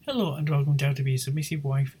Hello and welcome down to be a Submissive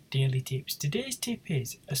Wife Daily Tips. Today's tip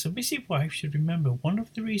is, a submissive wife should remember one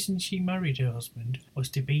of the reasons she married her husband was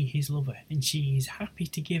to be his lover, and she is happy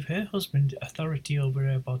to give her husband authority over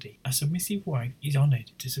her body. A submissive wife is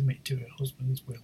honoured to submit to her husband's will.